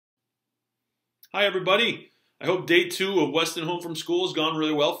Hi, everybody. I hope day 2 of Weston Home from School has gone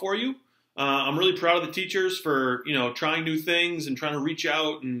really well for you. I'm really proud of the teachers for trying new things and trying to reach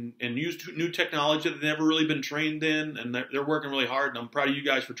out and use new technology that they've never really been trained in, and they're working really hard. And I'm proud of you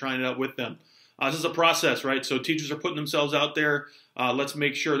guys for trying it out with them. This is a process, right? So teachers are putting themselves out there. Let's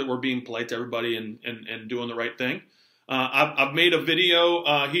make sure that we're being polite to everybody and doing the right thing. I've made a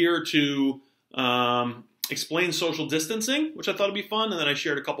video here to explain social distancing, which I thought would be fun, and then I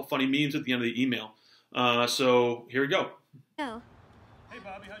shared a couple funny memes at the end of the email. So here we go. Oh. Hey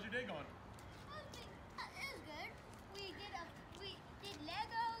Bobby, how's your day going? It was good. We did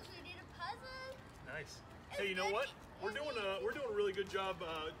Legos, we did a puzzle. Nice. Hey, you know what? We're doing a really good job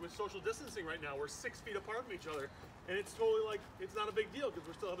with social distancing right now. We're 6 feet apart from each other, and it's totally like it's not a big deal because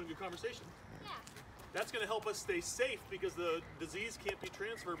we're still having a good conversation. Yeah. That's going to help us stay safe because the disease can't be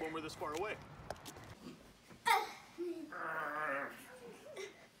transferred when we're this far away.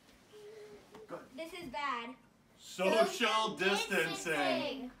 This is bad. Social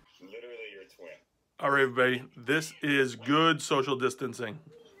distancing. Literally your twin. All right, everybody. This is good social distancing.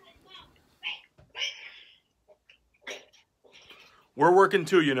 We're working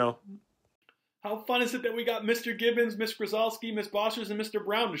too, you know. How fun is it that we got Mr. Gibbons, Miss Grzelski, Miss Bossers, and Mr.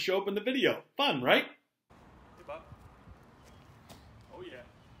 Brown to show up in the video? Fun, right? Hey, Bob. Oh, yeah.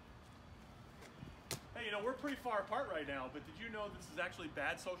 Hey, we're pretty far apart right now, but did you know this is actually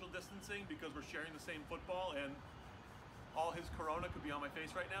bad social distancing because we're sharing the same football and all his corona could be on my face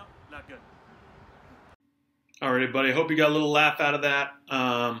right now? Not good. All right, everybody. I hope you got a little laugh out of that.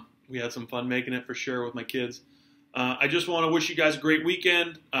 We had some fun making it for sure with my kids. I just want to wish you guys a great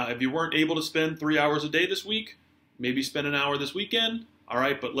weekend. If you weren't able to spend 3 hours a day this week, maybe spend an hour this weekend. All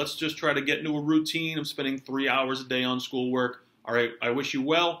right, but let's just try to get into a routine of spending 3 hours a day on schoolwork. All right, I wish you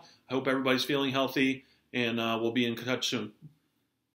well. I hope everybody's feeling healthy, and we'll be in touch soon.